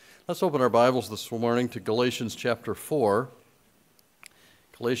Let's open our Bibles this morning to Galatians chapter 4.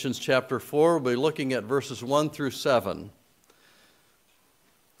 Galatians chapter 4, we'll be looking at verses 1 through 7.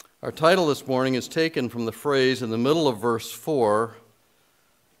 Our title this morning is taken from the phrase in the middle of verse 4,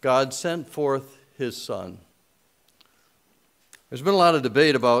 God sent forth his Son. There's been a lot of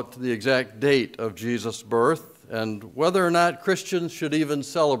debate about the exact date of Jesus' birth and whether or not Christians should even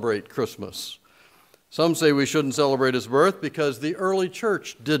celebrate Christmas. Some say we shouldn't celebrate his birth because the early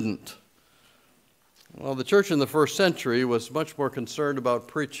church didn't. Well, the church in the first century was much more concerned about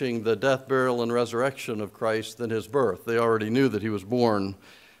preaching the death, burial, and resurrection of Christ than his birth. They already knew that he was born,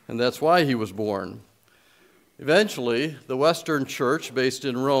 and that's why he was born. Eventually, the Western church, based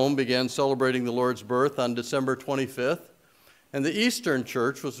in Rome, began celebrating the Lord's birth on December 25th, and the Eastern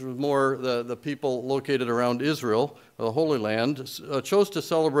church, which was more the people located around Israel, the Holy Land, chose to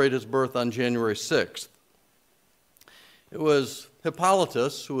celebrate his birth on January 6th. It was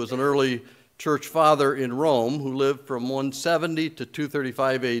Hippolytus, who was an early church father in Rome, who lived from 170 to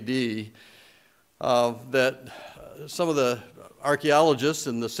 235 A.D., that some of the archaeologists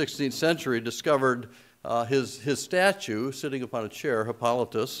in the 16th century discovered his statue sitting upon a chair,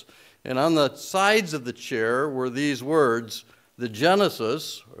 Hippolytus, and on the sides of the chair were these words, "The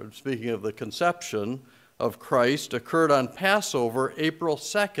Genesis," or speaking of the conception of Christ, occurred on Passover, April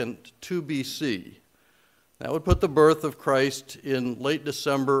 2nd, 2 B.C. That would put the birth of Christ in late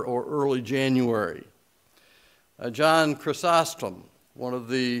December or early January. John Chrysostom, one of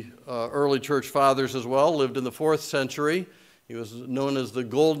the early church fathers as well, lived in the 4th century. He was known as the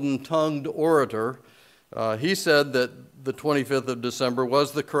golden-tongued orator. He said that the 25th of December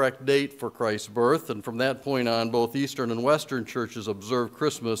was the correct date for Christ's birth, and from that point on, both Eastern and Western churches observe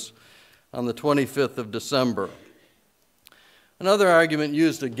Christmas on the 25th of December. Another argument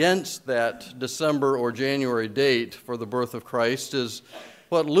used against that December or January date for the birth of Christ is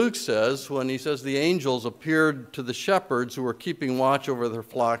what Luke says when he says the angels appeared to the shepherds who were keeping watch over their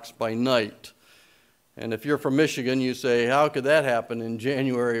flocks by night. And if you're from Michigan, you say, how could that happen in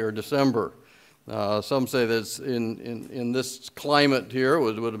January or December? Some say that in this climate here, it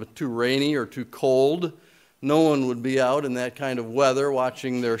would have been too rainy or too cold. No one would be out in that kind of weather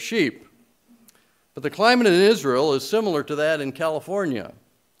watching their sheep. But the climate in Israel is similar to that in California.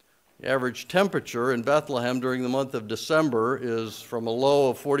 The average temperature in Bethlehem during the month of December is from a low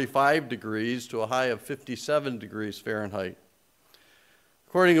of 45 degrees to a high of 57 degrees Fahrenheit.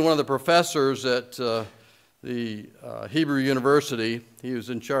 According to one of the professors at the Hebrew University, he was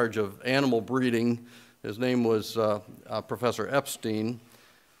in charge of animal breeding. His name was Professor Epstein.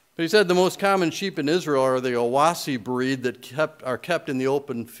 But he said the most common sheep in Israel are the Awasi breed that are kept in the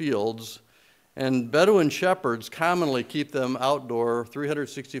open fields, and Bedouin shepherds commonly keep them outdoor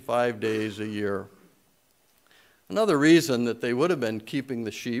 365 days a year. Another reason that they would have been keeping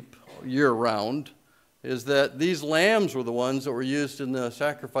the sheep year-round is that these lambs were the ones that were used in the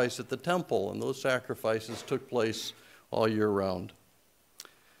sacrifice at the temple, and those sacrifices took place all year round.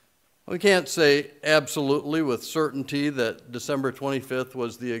 We can't say absolutely with certainty that December 25th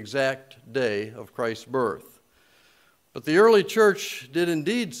was the exact day of Christ's birth. But the early church did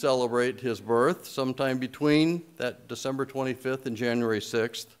indeed celebrate his birth sometime between that December 25th and January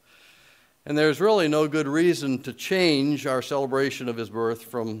 6th. And there's really no good reason to change our celebration of his birth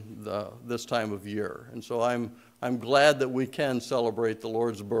from this time of year. And so I'm glad that we can celebrate the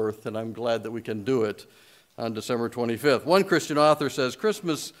Lord's birth, and I'm glad that we can do it on December 25th. One Christian author says,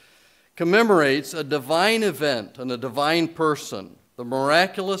 Christmas commemorates a divine event and a divine person, the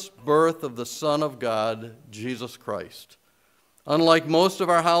miraculous birth of the Son of God, Jesus Christ. Unlike most of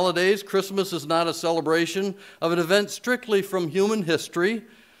our holidays, Christmas is not a celebration of an event strictly from human history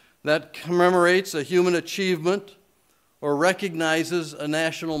that commemorates a human achievement or recognizes a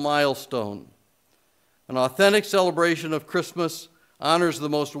national milestone. An authentic celebration of Christmas honors the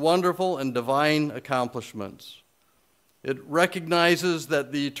most wonderful and divine accomplishments. It recognizes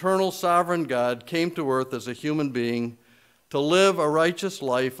that the eternal sovereign God came to earth as a human being to live a righteous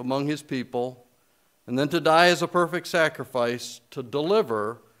life among his people and then to die as a perfect sacrifice to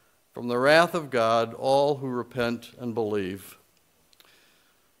deliver from the wrath of God all who repent and believe.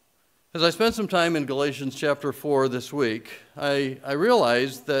 As I spent some time in Galatians chapter 4 this week, I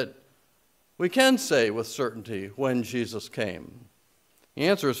realized that we can say with certainty when Jesus came. The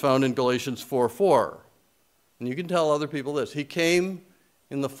answer is found in Galatians 4:4. And you can tell other people this. He came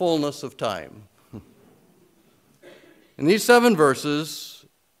in the fullness of time. In these 7 verses,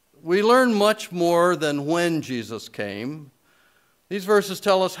 we learn much more than when Jesus came. These verses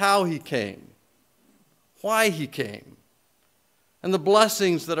tell us how he came, why he came, and the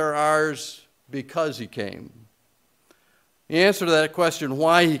blessings that are ours because he came. The answer to that question,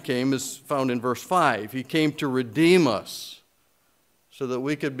 why he came, is found in verse 5. He came to redeem us so that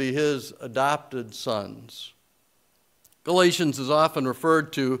we could be his adopted sons. Galatians is often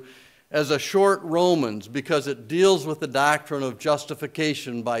referred to as a short Romans because it deals with the doctrine of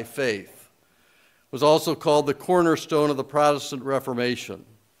justification by faith. It was also called the cornerstone of the Protestant Reformation.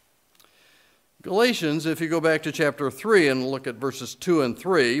 Galatians, if you go back to chapter 3 and look at verses 2 and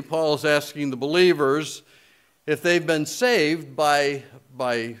 3, Paul is asking the believers if they've been saved by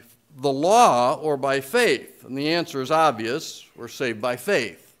the law or by faith. And the answer is obvious. We're saved by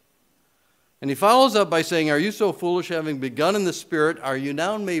faith. And he follows up by saying, are you so foolish, having begun in the Spirit, are you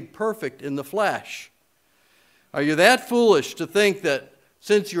now made perfect in the flesh? Are you that foolish to think that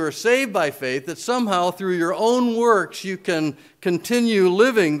since you are saved by faith, that somehow through your own works you can continue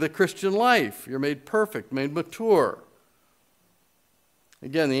living the Christian life? You're made perfect, made mature.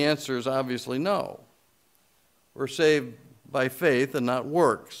 Again, the answer is obviously no. We're saved by faith and not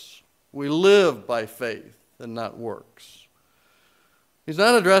works. We live by faith and not works. He's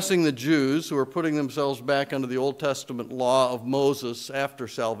not addressing the Jews who are putting themselves back under the Old Testament law of Moses after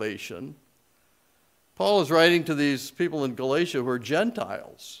salvation. Paul is writing to these people in Galatia who are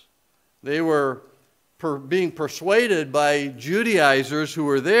Gentiles. They were being persuaded by Judaizers who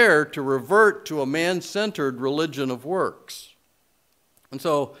were there to revert to a man-centered religion of works. And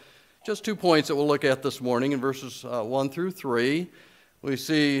so, just 2 points that we'll look at this morning in verses 1 through 3. We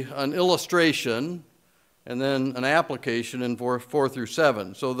see an illustration and then an application in 4 through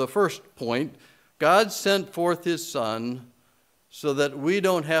 7. So the first point, God sent forth his Son so that we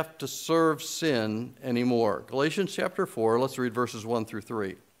don't have to serve sin anymore. Galatians chapter 4, let's read verses 1 through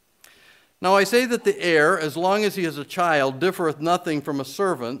 3. Now I say that the heir, as long as he is a child, differeth nothing from a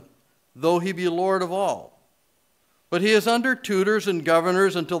servant, though he be Lord of all. But he is under tutors and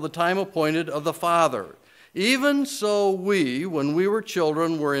governors until the time appointed of the Father. Even so we, when we were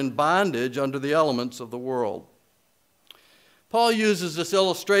children, were in bondage under the elements of the world. Paul uses this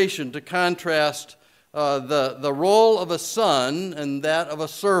illustration to contrast the role of a son and that of a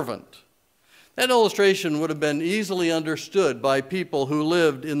servant. That illustration would have been easily understood by people who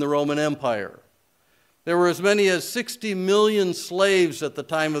lived in the Roman Empire. There were as many as 60 million slaves at the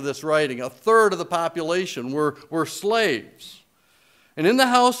time of this writing. A third of the population were slaves. And in the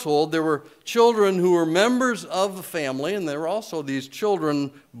household, there were children who were members of the family, and there were also these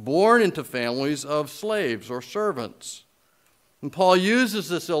children born into families of slaves or servants. And Paul uses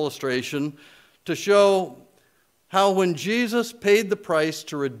this illustration to show how when Jesus paid the price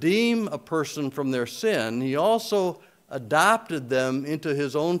to redeem a person from their sin, he also adopted them into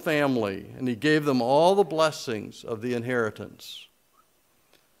his own family, and he gave them all the blessings of the inheritance.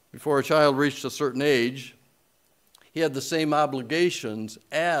 Before a child reached a certain age, he had the same obligations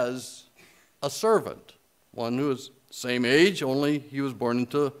as a servant, one who was the same age, only he was born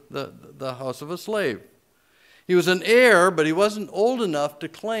into the house of a slave. He was an heir, but he wasn't old enough to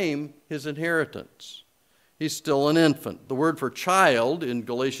claim his inheritance. He's still an infant. The word for child in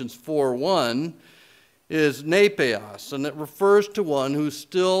Galatians 4:1 is nepios, and it refers to one who's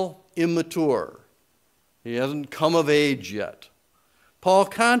still immature. He hasn't come of age yet. Paul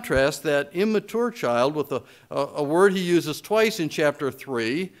contrasts that immature child with a word he uses twice in chapter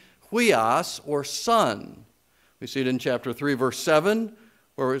 3, huios, or son. We see it in chapter 3, verse 7,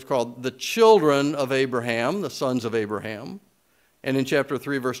 where it's called the children of Abraham, the sons of Abraham. And in chapter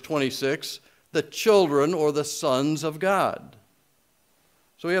 3, verse 26, the children or the sons of God.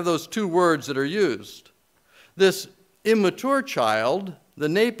 So we have those two words that are used. This immature child, the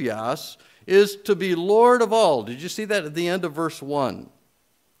nepios, is to be Lord of all. Did you see that at the end of verse 1?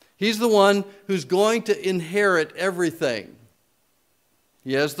 He's the one who's going to inherit everything.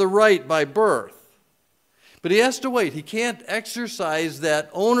 He has the right by birth. But he has to wait. He can't exercise that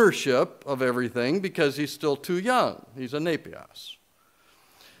ownership of everything because he's still too young. He's a nepios.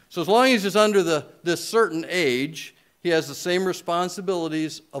 So as long as he's under this certain age, he has the same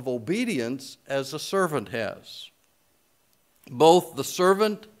responsibilities of obedience as a servant has. Both the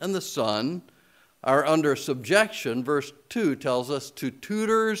servant and the son are under subjection, verse 2 tells us, to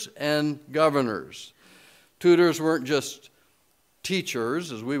tutors and governors. Tutors weren't just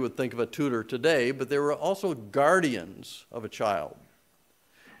teachers, as we would think of a tutor today, but they were also guardians of a child.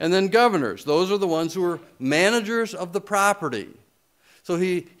 And then governors, those are the ones who are managers of the property. So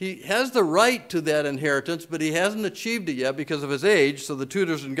he has the right to that inheritance, but he hasn't achieved it yet because of his age, so the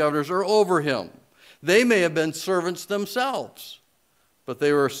tutors and governors are over him. They may have been servants themselves, but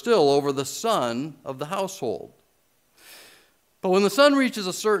they were still over the son of the household. But when the son reaches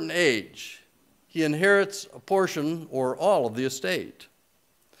a certain age, he inherits a portion or all of the estate.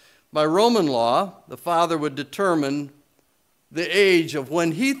 By Roman law, the father would determine the age of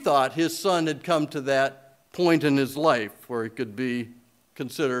when he thought his son had come to that point in his life where he could be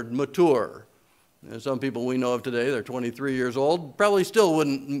considered mature. And some people we know of today, they're 23 years old, probably still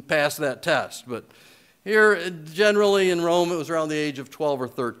wouldn't pass that test. But here, generally in Rome, it was around the age of 12 or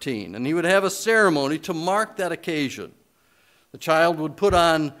 13. And he would have a ceremony to mark that occasion. The child would put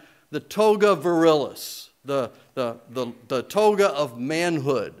on the toga virilis, the toga of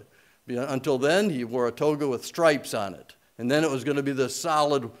manhood. Until then, he wore a toga with stripes on it. And then it was going to be the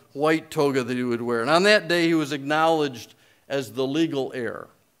solid white toga that he would wear. And on that day, he was acknowledged as the legal heir.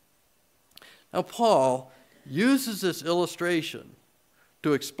 Now, Paul uses this illustration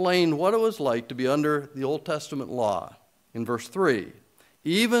to explain what it was like to be under the Old Testament law. In verse 3,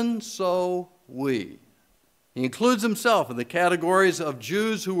 even so we. He includes himself in the categories of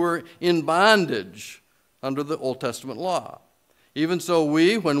Jews who were in bondage under the Old Testament law. Even so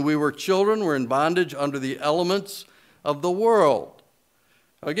we, when we were children, were in bondage under the elements of the world.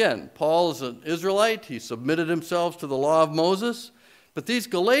 Again, Paul is an Israelite. He submitted himself to the law of Moses. But these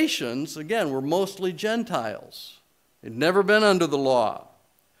Galatians, again, were mostly Gentiles. They'd never been under the law.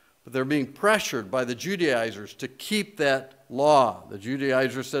 But they're being pressured by the Judaizers to keep that law. The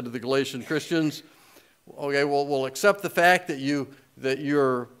Judaizers said to the Galatian Christians, okay, well, we'll accept the fact that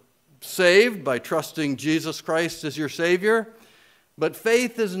you're saved by trusting Jesus Christ as your Savior, but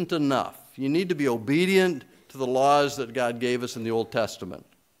faith isn't enough. You need to be obedient to the laws that God gave us in the Old Testament.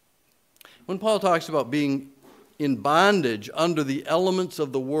 When Paul talks about being in bondage under the elements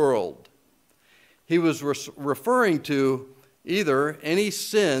of the world, he was referring to either any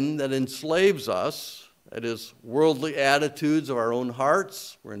sin that enslaves us, that is, worldly attitudes of our own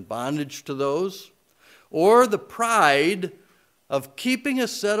hearts, we're in bondage to those, or the pride of keeping a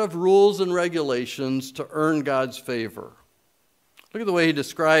set of rules and regulations to earn God's favor. Look at the way he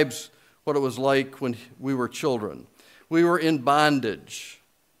describes what it was like when we were children. We were in bondage.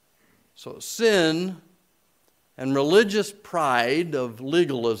 So sin and religious pride of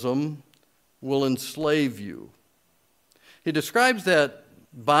legalism will enslave you. He describes that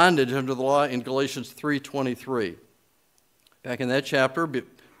bondage under the law in Galatians 3:23. Back in that chapter,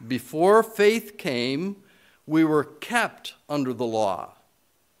 before faith came, we were kept under the law,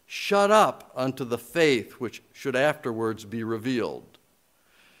 shut up unto the faith which should afterwards be revealed.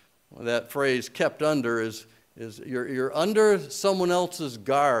 Well, that phrase, kept under, is you're under someone else's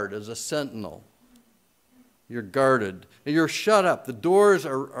guard as a sentinel. You're guarded. You're shut up. The doors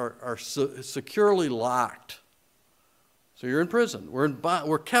are securely locked. So you're in prison.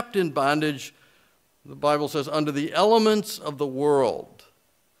 We're kept in bondage, the Bible says, under the elements of the world.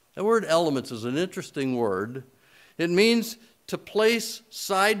 That word elements is an interesting word. It means to place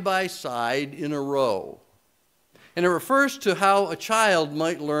side by side in a row. And it refers to how a child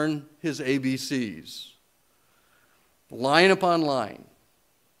might learn his ABCs, line upon line.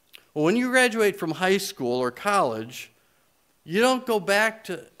 Well, when you graduate from high school or college, you don't go back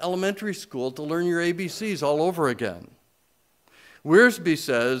to elementary school to learn your ABCs all over again. Wiersbe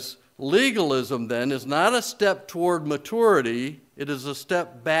says, legalism then is not a step toward maturity, it is a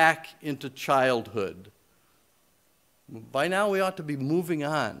step back into childhood. By now we ought to be moving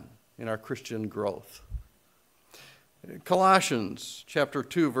on in our Christian growth. Colossians chapter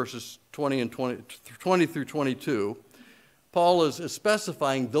 2, verses 20 through 22, Paul is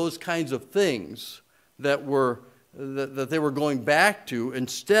specifying those kinds of things that they were going back to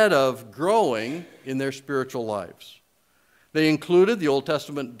instead of growing in their spiritual lives. They included the Old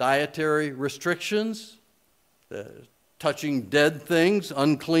Testament dietary restrictions, touching dead things,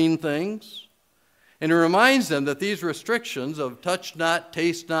 unclean things. And it reminds them that these restrictions of touch not,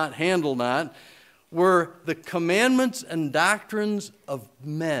 taste not, handle not, were the commandments and doctrines of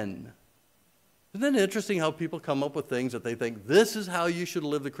men. Isn't it interesting how people come up with things that they think, this is how you should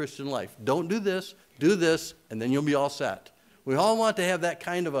live the Christian life. Don't do this, and then you'll be all set. We all want to have that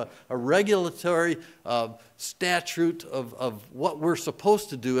kind of a regulatory statute of what we're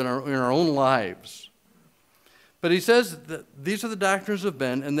supposed to do in our own lives. But he says that these are the doctrines of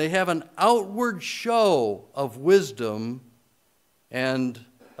men, and they have an outward show of wisdom and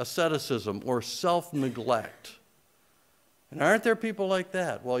asceticism or self-neglect. And aren't there people like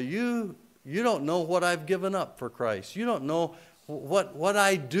that? Well, you don't know what I've given up for Christ. You don't know what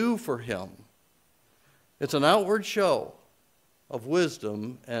I do for him. It's an outward show of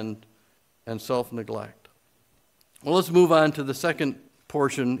wisdom and self-neglect. Well, let's move on to the second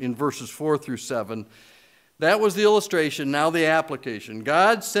portion in verses 4 through 7. That was the illustration, now the application.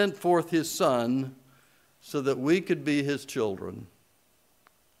 God sent forth his Son so that we could be his children.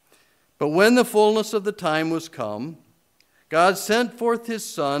 But when the fullness of the time was come, God sent forth his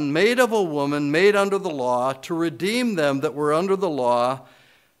Son, made of a woman, made under the law, to redeem them that were under the law,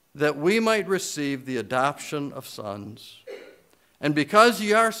 that we might receive the adoption of sons. And because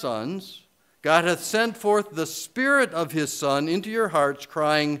ye are sons, God hath sent forth the Spirit of his Son into your hearts,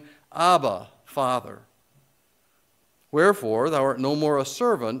 crying, Abba, Father. Wherefore thou art no more a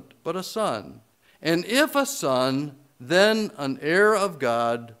servant, but a son. And if a son, then an heir of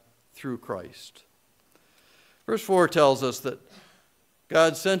God through Christ. Verse 4 tells us that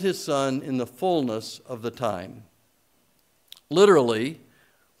God sent his Son in the fullness of the time. Literally,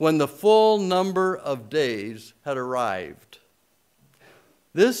 when the full number of days had arrived.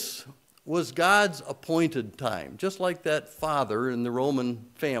 This was God's appointed time. Just like that father in the Roman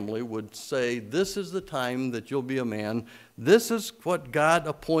family would say, this is the time that you'll be a man. This is what God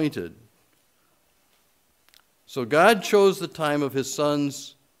appointed. So God chose the time of his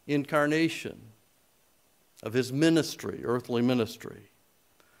Son's incarnation, of his ministry, earthly ministry,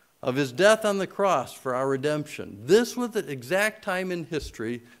 of his death on the cross for our redemption. This was the exact time in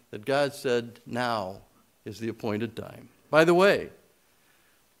history that God said, now is the appointed time. By the way,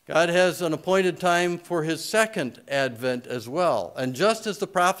 God has an appointed time for his second advent as well. And just as the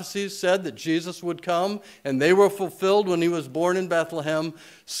prophecies said that Jesus would come, and they were fulfilled when he was born in Bethlehem,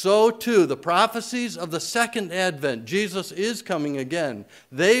 so too the prophecies of the second advent, Jesus is coming again,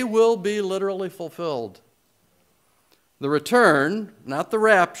 they will be literally fulfilled. The return, not the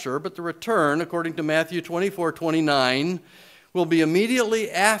rapture, but the return, according to Matthew 24:29, will be immediately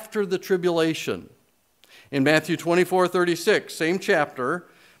after the tribulation. In Matthew 24:36, same chapter,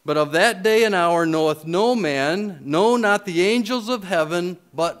 but of that day and hour knoweth no man, no, not the angels of heaven,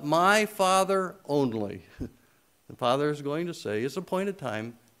 but my Father only. The Father is going to say, it's appointed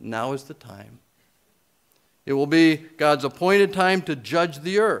time, now is the time. It will be God's appointed time to judge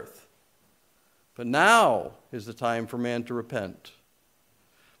the earth. But now is the time for man to repent.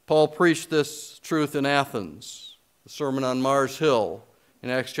 Paul preached this truth in Athens, the Sermon on Mars Hill,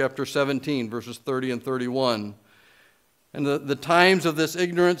 in Acts chapter 17, verses 30 and 31. And the times of this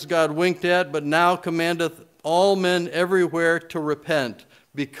ignorance God winked at, but now commandeth all men everywhere to repent,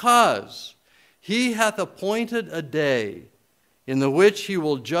 because he hath appointed a day in the which he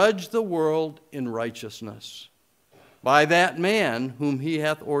will judge the world in righteousness, by that man whom he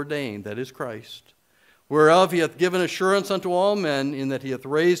hath ordained, that is Christ, whereof he hath given assurance unto all men, in that he hath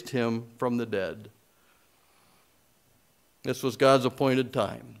raised him from the dead. This was God's appointed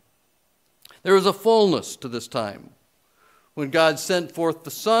time. There was a fullness to this time. When God sent forth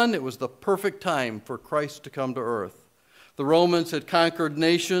the Son, it was the perfect time for Christ to come to earth. The Romans had conquered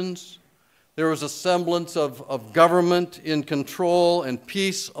nations. There was a semblance of government in control and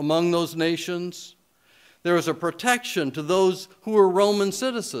peace among those nations. There was a protection to those who were Roman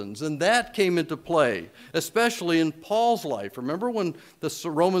citizens, and that came into play, especially in Paul's life. Remember when the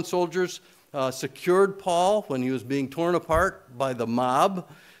Roman soldiers secured Paul when he was being torn apart by the mob?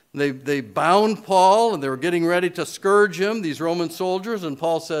 They bound Paul, and they were getting ready to scourge him, these Roman soldiers, and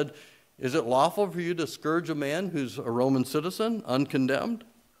Paul said, is it lawful for you to scourge a man who's a Roman citizen, uncondemned?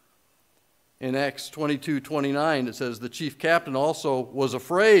 In Acts 22:29, it says, the chief captain also was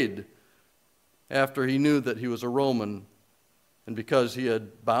afraid after he knew that he was a Roman, and because he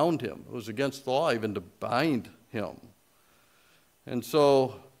had bound him. It was against the law even to bind him. And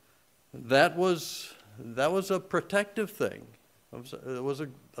so that was a protective thing. It was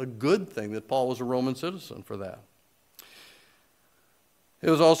a good thing that Paul was a Roman citizen for that. It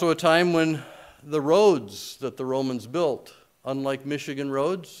was also a time when the roads that the Romans built, unlike Michigan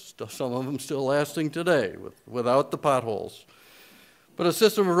roads, some of them still lasting today without the potholes, but a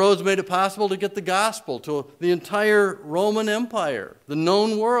system of roads made it possible to get the gospel to the entire Roman Empire, the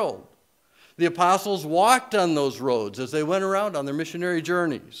known world. The apostles walked on those roads as they went around on their missionary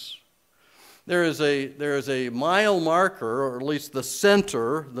journeys. There is a mile marker, or at least the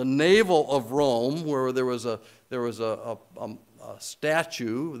center, the navel of Rome, where there was a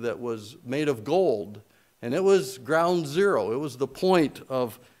statue that was made of gold, and it was ground zero. It was the point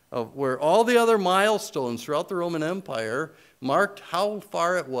of where all the other milestones throughout the Roman Empire marked how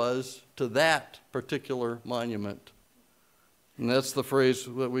far it was to that particular monument. And that's the phrase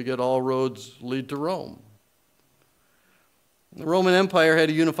that we get, all roads lead to Rome. The Roman Empire had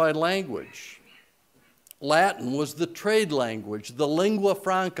a unified language. Latin was the trade language, the lingua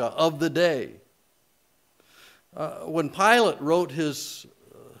franca of the day. When Pilate wrote his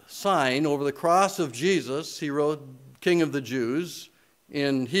sign over the cross of Jesus, he wrote King of the Jews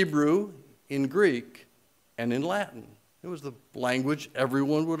in Hebrew, in Greek, and in Latin. It was the language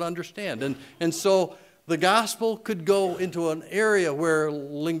everyone would understand. And so the gospel could go into an area where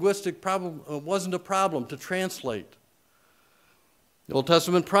linguistic problem wasn't a problem to translate. The Old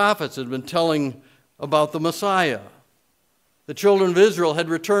Testament prophets had been telling about the Messiah. The children of Israel had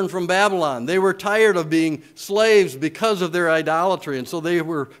returned from Babylon. They were tired of being slaves because of their idolatry, and so they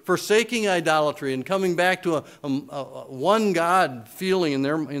were forsaking idolatry and coming back to a one God feeling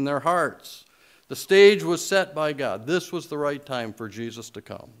in their hearts. The stage was set by God. This was the right time for Jesus to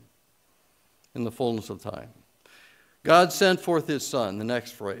come in the fullness of time. God sent forth his Son, the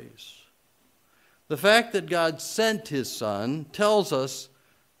next phrase. The fact that God sent his Son tells us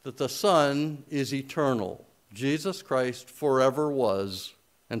that the Son is eternal. Jesus Christ forever was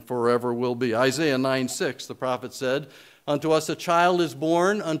and forever will be. Isaiah 9:6, the prophet said, "Unto us a child is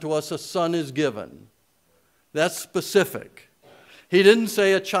born, unto us a son is given." That's specific. He didn't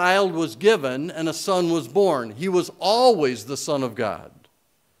say a child was given and a son was born. He was always the Son of God.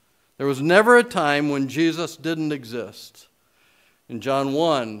 There was never a time when Jesus didn't exist. In John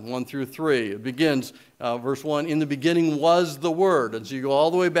 1 through 3, it begins, verse 1, "In the beginning was the Word." And so you go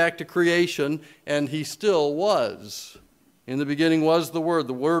all the way back to creation, and he still was. In the beginning was the Word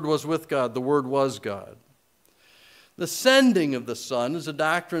was with God, the Word was God. The sending of the Son is a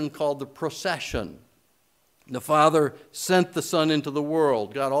doctrine called the procession. The Father sent the Son into the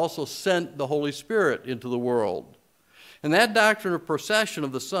world. God also sent the Holy Spirit into the world. And that doctrine of procession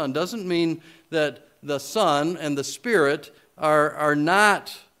of the Son doesn't mean that the Son and the Spirit are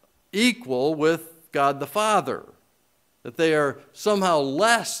not equal with God the Father, that they are somehow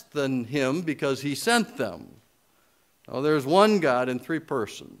less than him because he sent them. Now, there's one God in three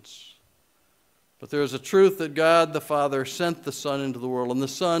persons. But there's a truth that God the Father sent the Son into the world, and the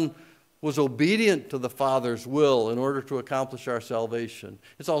Son was obedient to the Father's will in order to accomplish our salvation.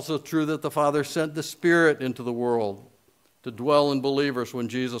 It's also true that the Father sent the Spirit into the world to dwell in believers when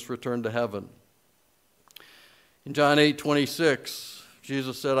Jesus returned to heaven. In John 8:26,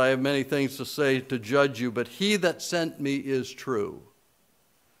 Jesus said, "I have many things to say to judge you, but he that sent me is true."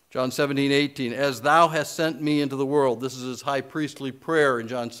 John 17:18, "As thou hast sent me into the world." This is his high priestly prayer in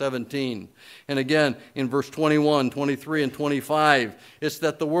John 17. And again, in verse 21, 23, and 25, it's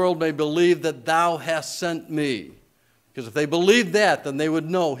that the world may believe that thou hast sent me. Because if they believed that, then they would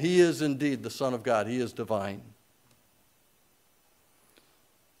know he is indeed the Son of God. He is divine.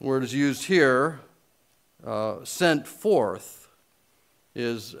 The word is used here, sent forth,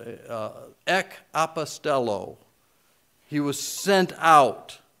 is ek apostello. He was sent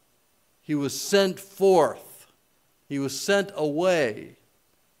out. He was sent forth. He was sent away.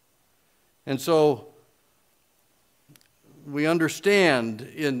 And so we understand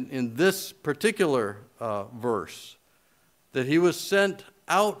in this particular verse that he was sent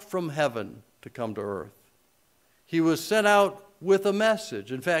out from heaven to come to earth. He was sent out with a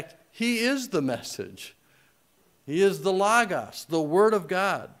message. In fact, he is the message. He is the Logos, the Word of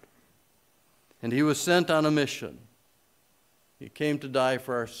God. And he was sent on a mission. He came to die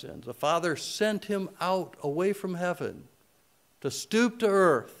for our sins. The Father sent him out away from heaven to stoop to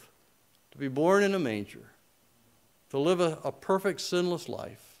earth, to be born in a manger, to live a perfect sinless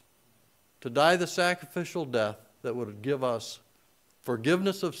life, to die the sacrificial death that would give us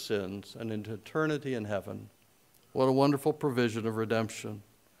forgiveness of sins and an eternity in heaven. What a wonderful provision of redemption.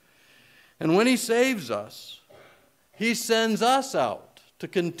 And when he saves us, he sends us out to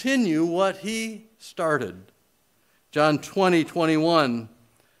continue what he started. John 20:21,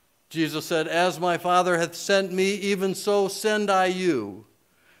 Jesus said, "As my Father hath sent me, even so send I you."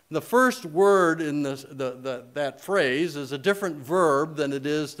 The first word in that phrase is a different verb than it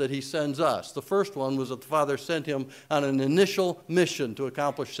is that he sends us. The first one was that the Father sent him on an initial mission to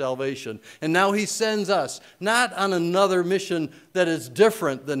accomplish salvation. And now he sends us, not on another mission that is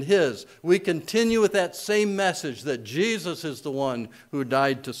different than his. We continue with that same message that Jesus is the one who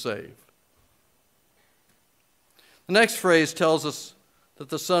died to save. The next phrase tells us that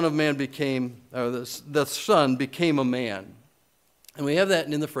the Son of Man became, or the Son became a man. And we have that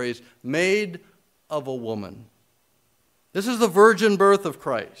in the phrase, made of a woman. This is the virgin birth of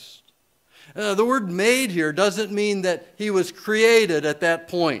Christ. The word made here doesn't mean that he was created at that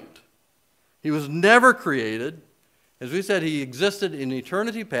point. He was never created. As we said, he existed in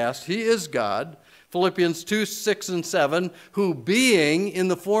eternity past. He is God. Philippians 2:6 and 7, who being in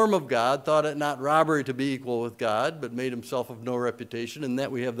the form of God, thought it not robbery to be equal with God, but made himself of no reputation. And that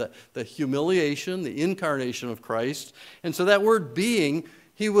we have the humiliation, the incarnation of Christ. And so that word being,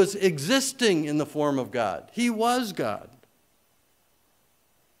 he was existing in the form of God. He was God.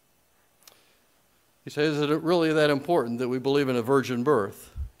 He says, is it really that important that we believe in a virgin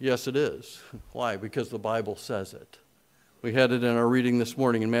birth? Yes, it is. Why? Because the Bible says it. We had it in our reading this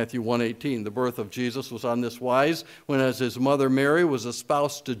morning in Matthew 1:18. The birth of Jesus was on this wise, when as his mother Mary was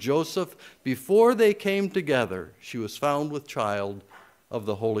espoused to Joseph, before they came together, she was found with child of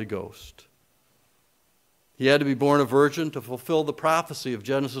the Holy Ghost. He had to be born a virgin to fulfill the prophecy of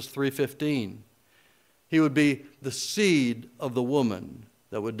Genesis 3:15. He would be the seed of the woman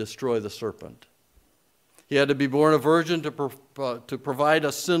that would destroy the serpent. He had to be born a virgin to provide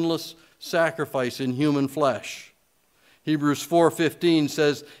a sinless sacrifice in human flesh. Hebrews 4:15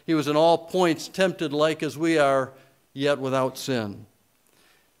 says he was in all points tempted like as we are, yet without sin.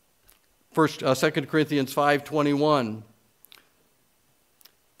 2 Corinthians 5:21,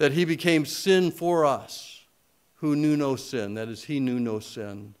 that he became sin for us who knew no sin, that is, he knew no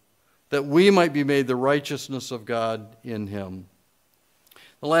sin, that we might be made the righteousness of God in him.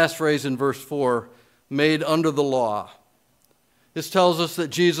 The last phrase in verse 4, made under the law. This tells us that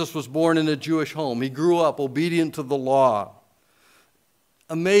Jesus was born in a Jewish home. He grew up obedient to the law.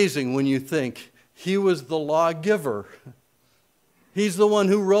 Amazing when you think he was the lawgiver. He's the one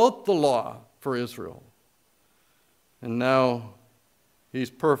who wrote the law for Israel. And now he's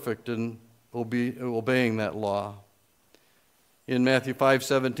perfect in obeying that law. In Matthew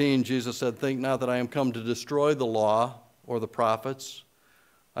 5:17, Jesus said, "Think not that I am come to destroy the law or the prophets.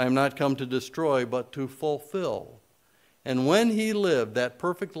 I am not come to destroy, but to fulfill." And when he lived that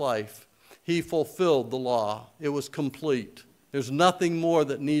perfect life, he fulfilled the law. It was complete. There's nothing more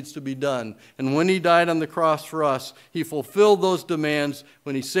that needs to be done. And when he died on the cross for us, he fulfilled those demands.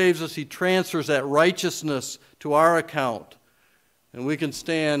 When he saves us, he transfers that righteousness to our account. And we can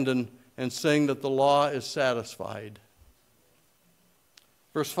stand and sing that the law is satisfied.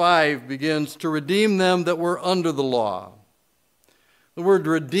 Verse 5 begins, to redeem them that were under the law. The word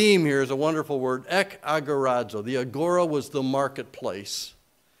redeem here is a wonderful word, ek agorazo. The agora was the marketplace.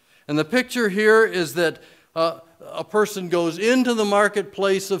 And the picture here is that a person goes into the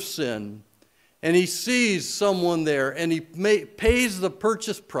marketplace of sin, and he sees someone there, and he pays the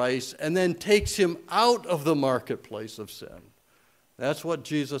purchase price, and then takes him out of the marketplace of sin. That's what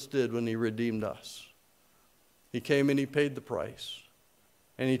Jesus did when he redeemed us. He came and he paid the price,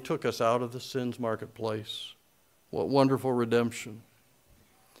 and he took us out of the sin's marketplace. What wonderful redemption.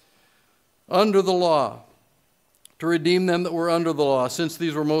 Under the law, to redeem them that were under the law. Since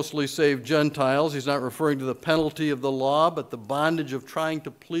these were mostly saved Gentiles, he's not referring to the penalty of the law, but the bondage of trying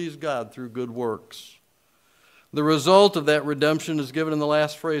to please God through good works. The result of that redemption is given in the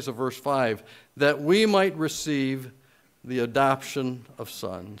last phrase of verse 5, that we might receive the adoption of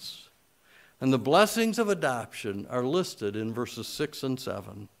sons. And the blessings of adoption are listed in verses 6 and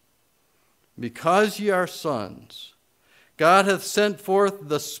 7. Because ye are sons, God hath sent forth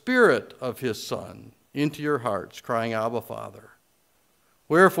the Spirit of his Son into your hearts, crying, Abba, Father.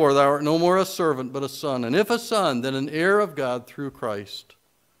 Wherefore thou art no more a servant, but a son. And if a son, then an heir of God through Christ.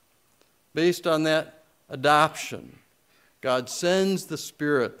 Based on that adoption, God sends the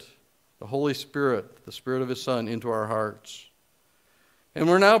Spirit, the Holy Spirit, the Spirit of his Son, into our hearts. And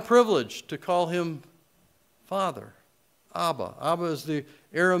we're now privileged to call him Father, Abba. Abba is the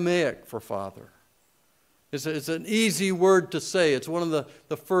Aramaic for Father. It's an easy word to say. It's one of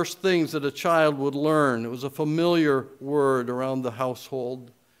the first things that a child would learn. It was a familiar word around the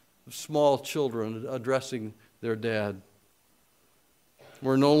household of small children addressing their dad.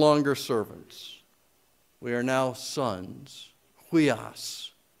 We're no longer servants. We are now sons,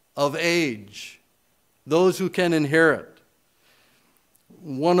 huios, of age, those who can inherit,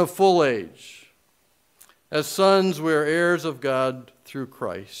 one of full age. As sons, we are heirs of God through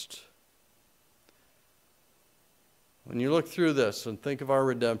Christ. When you look through this and think of our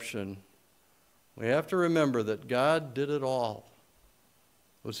redemption, we have to remember that God did it all.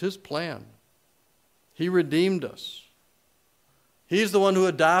 It was his plan. He redeemed us. He's the one who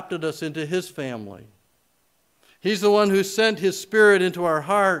adopted us into his family. He's the one who sent his Spirit into our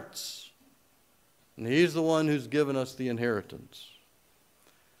hearts. And he's the one who's given us the inheritance.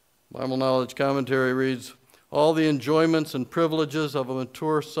 Bible Knowledge Commentary reads, all the enjoyments and privileges of a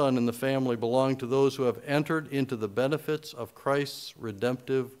mature son in the family belong to those who have entered into the benefits of Christ's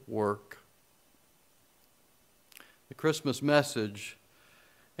redemptive work. The Christmas message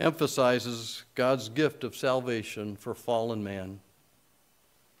emphasizes God's gift of salvation for fallen man.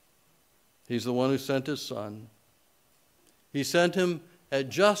 He's the one who sent his Son. He sent him at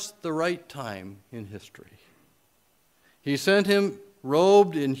just the right time in history. He sent him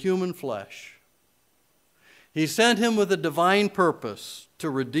robed in human flesh. He sent him with a divine purpose to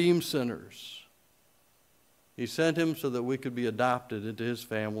redeem sinners. He sent him so that we could be adopted into his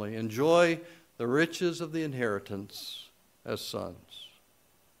family, enjoy the riches of the inheritance as sons.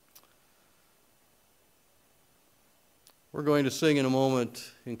 We're going to sing in a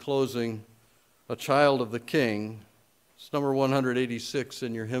moment, in closing, A Child of the King. It's number 186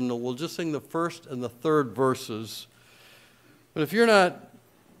 in your hymnal. We'll just sing the first and the third verses. But if you're not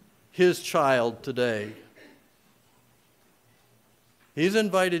his child today, he's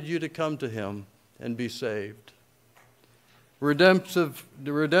invited you to come to him and be saved. The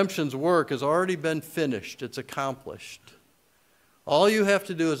redemption's work has already been finished. It's accomplished. All you have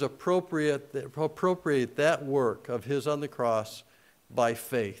to do is appropriate that work of his on the cross by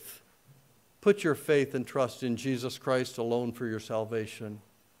faith. Put your faith and trust in Jesus Christ alone for your salvation.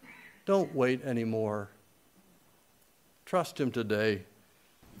 Don't wait anymore. Trust him today.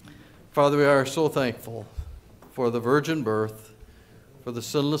 Father, we are so thankful for the virgin birth, for the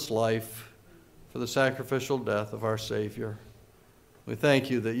sinless life, for the sacrificial death of our Savior. We thank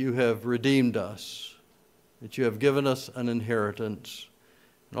you that you have redeemed us, that you have given us an inheritance,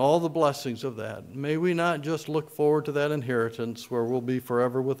 and all the blessings of that. May we not just look forward to that inheritance where we'll be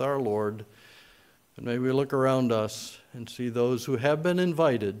forever with our Lord, but may we look around us and see those who have been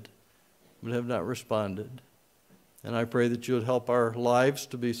invited but have not responded. And I pray that you would help our lives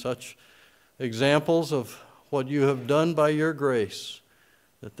to be such examples of what you have done by your grace,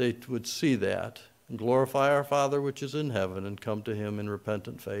 that they would see that and glorify our Father which is in heaven and come to him in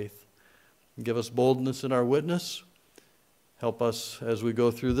repentant faith. And give us boldness in our witness. Help us as we go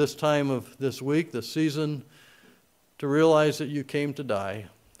through this time of this week, this season, to realize that you came to die.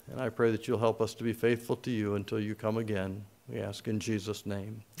 And I pray that you'll help us to be faithful to you until you come again. We ask in Jesus'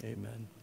 name, amen.